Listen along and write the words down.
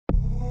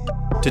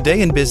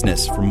Today in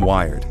Business from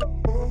Wired.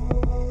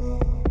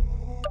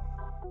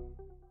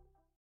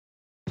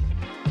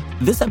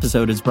 This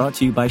episode is brought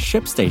to you by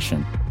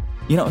ShipStation.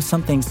 You know,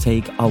 some things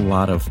take a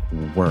lot of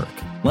work,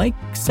 like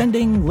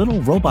sending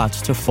little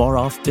robots to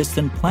far-off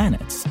distant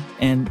planets.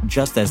 And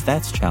just as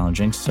that's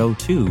challenging, so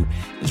too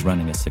is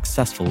running a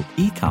successful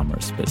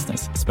e-commerce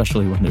business,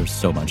 especially when there's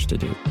so much to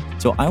do.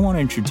 So I want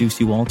to introduce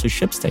you all to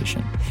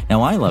ShipStation.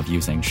 Now, I love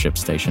using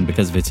ShipStation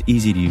because of its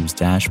easy-to-use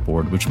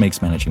dashboard, which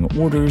makes managing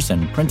orders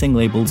and printing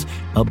labels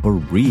a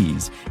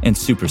breeze and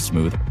super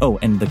smooth. Oh,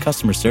 and the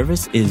customer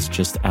service is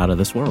just out of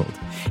this world.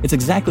 It's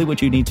exactly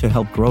what you need to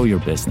help grow your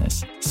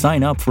business.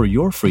 Sign up for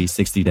your free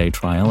 60-day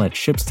trial at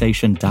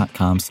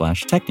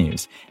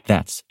shipstation.com/technews.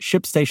 That's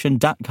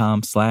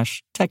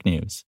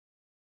shipstation.com/technews.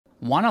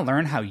 Want to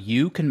learn how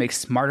you can make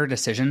smarter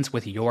decisions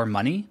with your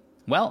money?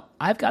 Well,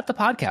 I've got the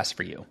podcast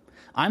for you.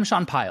 I'm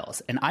Sean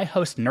Piles, and I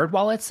host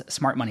NerdWallet's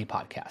Smart Money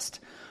Podcast.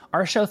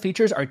 Our show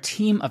features our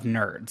team of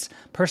nerds,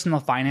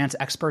 personal finance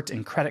experts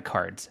in credit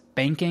cards,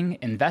 banking,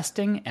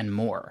 investing, and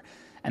more.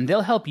 And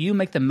they'll help you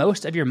make the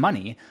most of your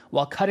money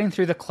while cutting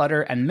through the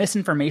clutter and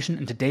misinformation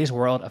in today's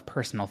world of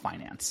personal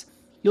finance.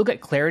 You'll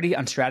get clarity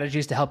on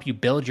strategies to help you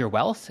build your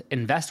wealth,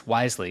 invest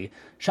wisely,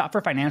 shop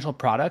for financial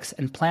products,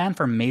 and plan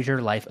for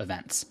major life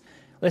events.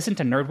 Listen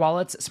to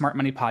NerdWallet's Smart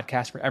Money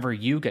Podcast wherever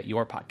you get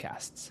your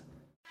podcasts.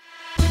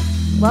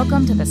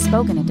 Welcome to the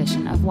spoken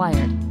edition of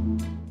Wired.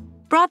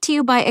 Brought to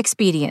you by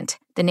Expedient,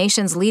 the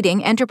nation's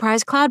leading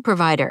enterprise cloud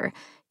provider.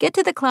 Get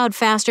to the cloud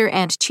faster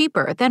and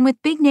cheaper than with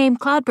big-name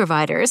cloud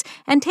providers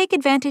and take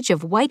advantage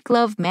of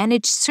white-glove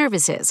managed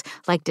services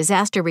like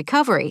disaster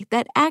recovery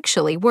that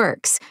actually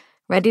works.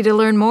 Ready to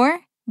learn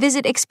more?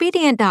 Visit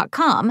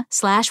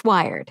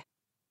expedient.com/wired.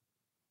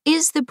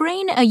 Is the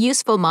brain a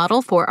useful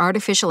model for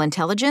artificial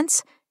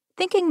intelligence?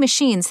 Thinking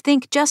machines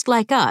think just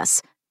like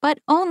us, but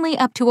only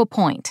up to a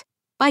point.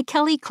 By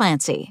Kelly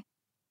Clancy.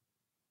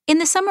 In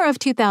the summer of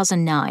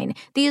 2009,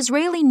 the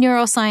Israeli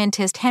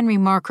neuroscientist Henry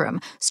Markram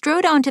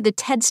strode onto the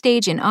TED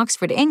stage in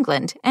Oxford,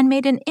 England, and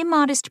made an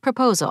immodest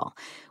proposal.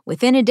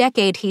 Within a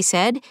decade, he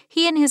said,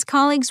 he and his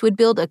colleagues would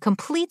build a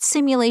complete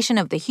simulation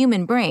of the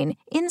human brain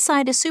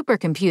inside a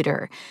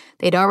supercomputer.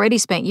 They'd already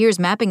spent years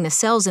mapping the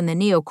cells in the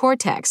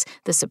neocortex,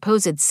 the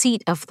supposed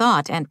seat of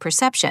thought and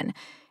perception.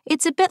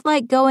 It's a bit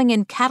like going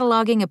and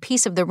cataloging a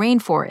piece of the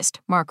rainforest,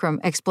 Markram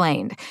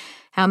explained.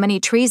 How many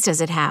trees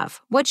does it have?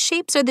 What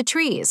shapes are the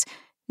trees?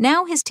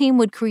 Now his team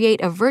would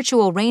create a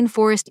virtual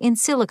rainforest in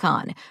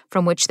silicon,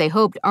 from which they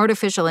hoped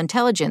artificial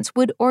intelligence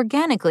would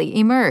organically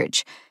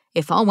emerge.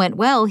 If all went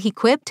well, he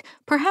quipped,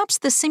 perhaps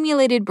the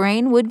simulated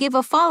brain would give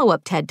a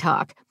follow-up TED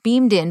Talk,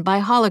 beamed in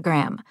by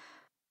hologram.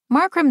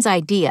 Markram's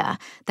idea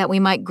that we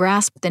might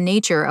grasp the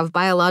nature of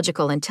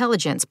biological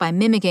intelligence by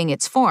mimicking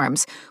its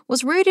forms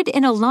was rooted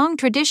in a long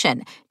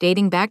tradition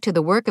dating back to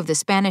the work of the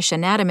Spanish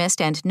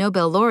anatomist and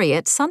Nobel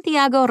laureate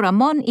Santiago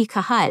Ramón y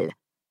Cajal.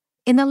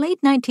 In the late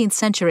 19th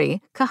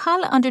century,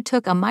 Cajal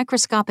undertook a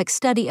microscopic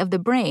study of the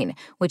brain,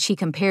 which he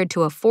compared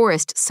to a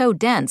forest so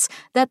dense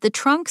that the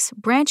trunks,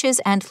 branches,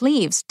 and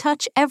leaves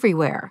touch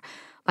everywhere.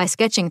 By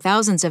sketching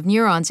thousands of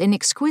neurons in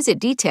exquisite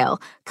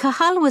detail,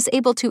 Cajal was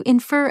able to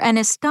infer an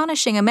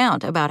astonishing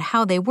amount about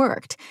how they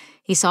worked.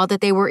 He saw that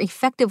they were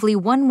effectively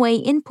one-way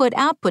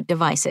input-output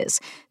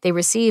devices. They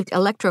received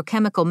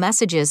electrochemical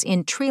messages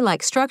in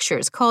tree-like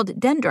structures called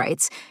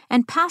dendrites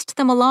and passed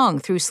them along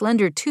through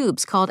slender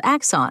tubes called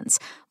axons,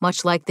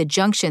 much like the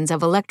junctions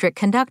of electric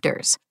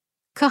conductors.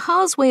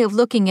 Cajal's way of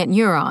looking at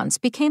neurons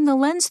became the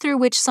lens through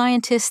which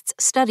scientists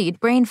studied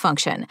brain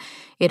function.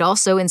 It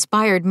also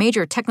inspired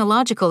major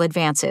technological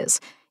advances.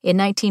 In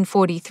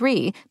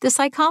 1943, the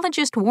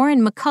psychologist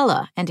Warren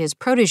McCullough and his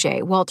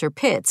protege Walter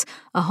Pitts,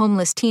 a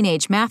homeless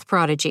teenage math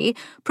prodigy,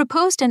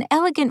 proposed an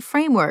elegant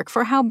framework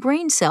for how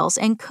brain cells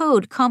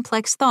encode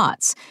complex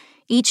thoughts.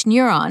 Each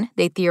neuron,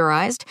 they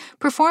theorized,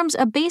 performs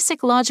a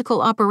basic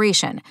logical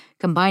operation,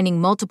 combining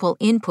multiple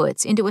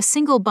inputs into a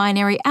single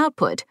binary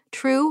output,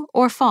 true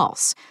or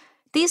false.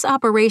 These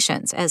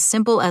operations, as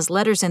simple as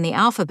letters in the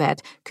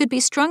alphabet, could be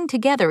strung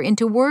together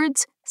into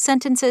words,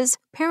 sentences,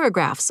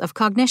 paragraphs of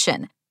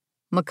cognition.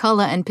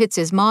 McCullough and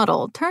Pitts's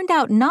model turned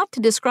out not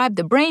to describe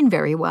the brain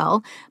very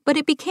well, but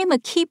it became a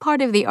key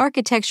part of the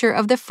architecture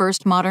of the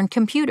first modern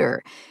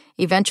computer.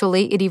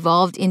 Eventually, it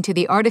evolved into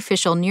the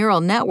artificial neural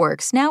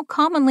networks now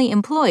commonly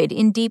employed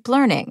in deep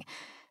learning.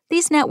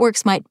 These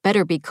networks might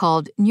better be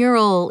called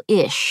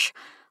neural-ish.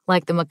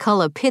 Like the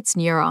McCullough-Pitts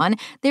neuron,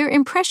 they're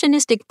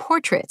impressionistic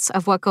portraits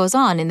of what goes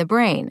on in the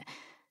brain.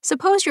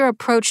 Suppose you're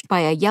approached by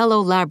a yellow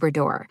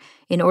Labrador.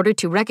 In order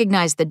to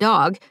recognize the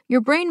dog,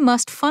 your brain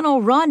must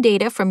funnel raw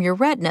data from your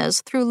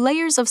retinas through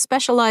layers of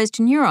specialized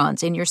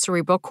neurons in your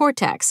cerebral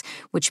cortex,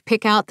 which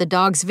pick out the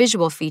dog's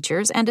visual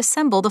features and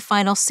assemble the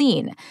final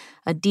scene.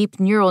 A deep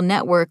neural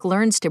network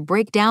learns to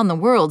break down the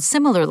world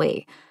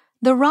similarly.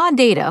 The raw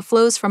data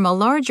flows from a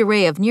large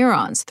array of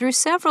neurons through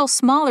several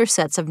smaller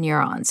sets of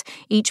neurons,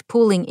 each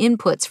pooling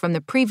inputs from the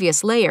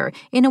previous layer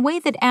in a way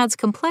that adds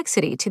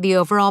complexity to the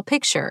overall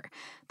picture.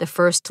 The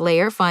first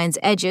layer finds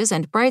edges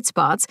and bright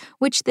spots,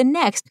 which the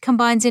next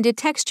combines into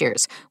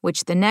textures,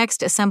 which the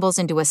next assembles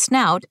into a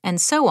snout,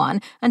 and so on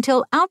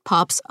until out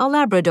pops a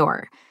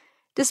Labrador.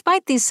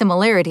 Despite these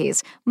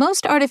similarities,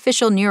 most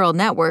artificial neural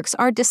networks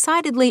are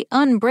decidedly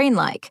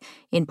unbrain-like,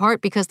 in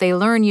part because they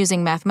learn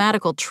using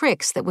mathematical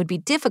tricks that would be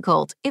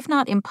difficult, if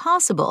not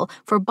impossible,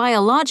 for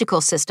biological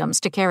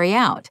systems to carry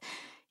out.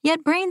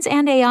 Yet brains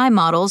and AI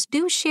models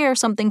do share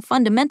something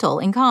fundamental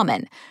in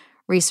common.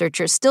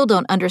 Researchers still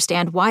don't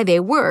understand why they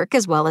work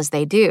as well as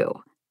they do.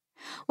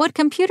 What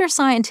computer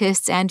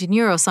scientists and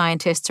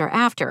neuroscientists are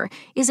after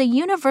is a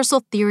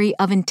universal theory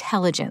of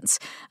intelligence,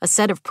 a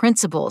set of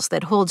principles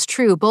that holds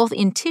true both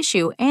in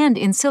tissue and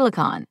in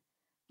silicon.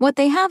 What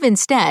they have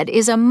instead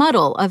is a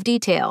muddle of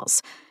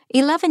details.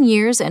 11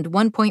 years and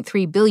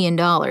 $1.3 billion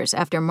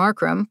after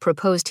Markram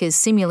proposed his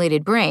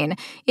simulated brain,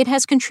 it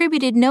has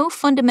contributed no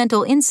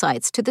fundamental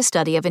insights to the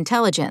study of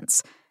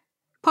intelligence.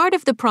 Part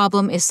of the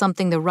problem is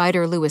something the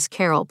writer Lewis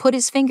Carroll put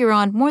his finger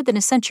on more than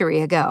a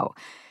century ago.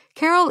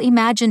 Carroll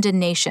imagined a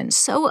nation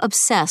so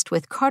obsessed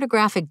with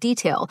cartographic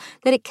detail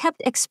that it kept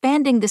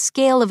expanding the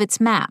scale of its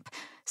map,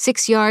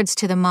 6 yards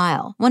to the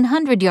mile,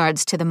 100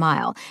 yards to the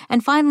mile,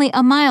 and finally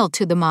a mile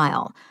to the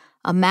mile.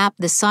 A map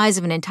the size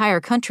of an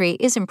entire country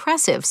is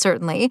impressive,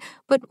 certainly,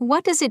 but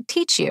what does it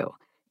teach you?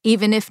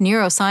 Even if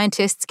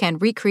neuroscientists can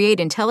recreate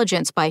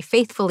intelligence by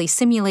faithfully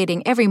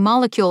simulating every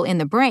molecule in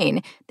the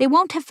brain, they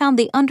won't have found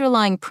the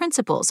underlying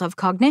principles of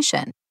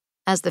cognition.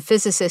 As the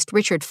physicist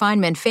Richard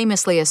Feynman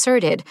famously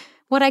asserted,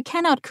 "What I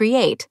cannot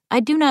create, I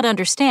do not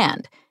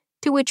understand,"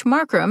 to which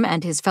Markram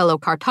and his fellow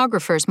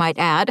cartographers might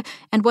add,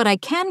 "And what I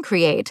can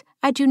create,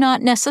 I do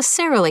not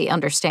necessarily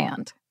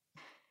understand."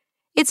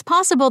 It's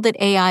possible that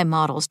AI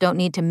models don't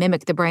need to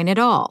mimic the brain at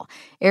all.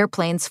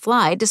 Airplanes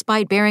fly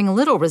despite bearing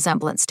little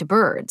resemblance to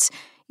birds.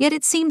 Yet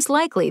it seems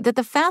likely that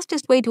the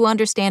fastest way to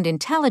understand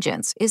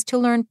intelligence is to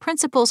learn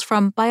principles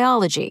from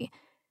biology.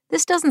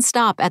 This doesn't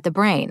stop at the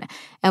brain.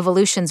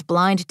 Evolution's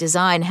blind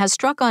design has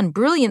struck on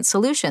brilliant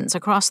solutions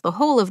across the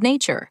whole of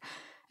nature.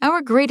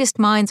 Our greatest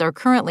minds are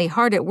currently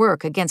hard at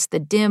work against the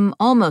dim,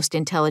 almost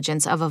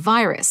intelligence of a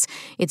virus,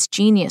 its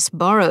genius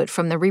borrowed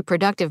from the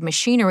reproductive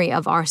machinery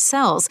of our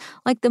cells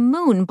like the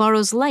moon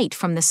borrows light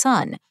from the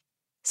sun.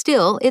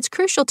 Still, it's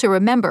crucial to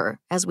remember,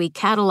 as we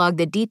catalog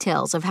the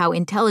details of how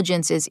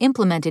intelligence is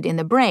implemented in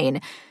the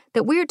brain,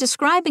 that we're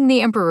describing the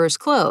emperor's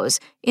clothes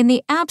in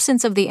the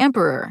absence of the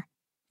emperor.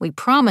 We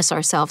promise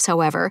ourselves,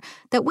 however,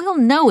 that we'll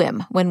know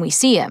him when we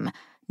see him,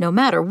 no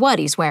matter what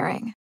he's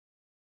wearing.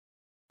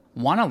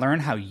 Want to learn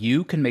how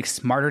you can make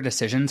smarter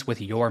decisions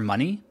with your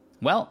money?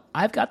 Well,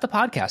 I've got the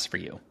podcast for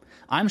you.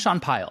 I'm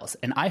Sean Piles,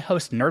 and I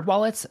host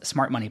NerdWallet's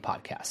Smart Money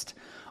Podcast.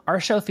 Our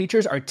show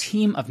features our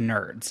team of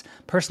nerds,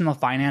 personal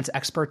finance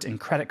experts in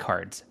credit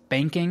cards,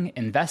 banking,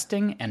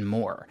 investing, and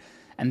more.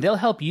 And they'll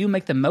help you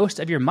make the most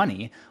of your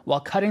money while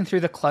cutting through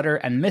the clutter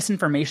and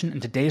misinformation in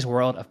today's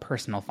world of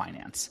personal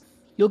finance.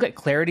 You'll get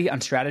clarity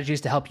on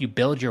strategies to help you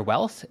build your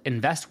wealth,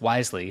 invest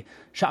wisely,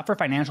 shop for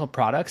financial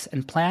products,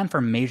 and plan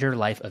for major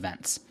life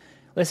events.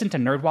 Listen to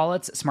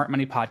NerdWallet's Smart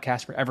Money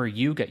Podcast wherever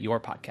you get your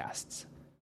podcasts.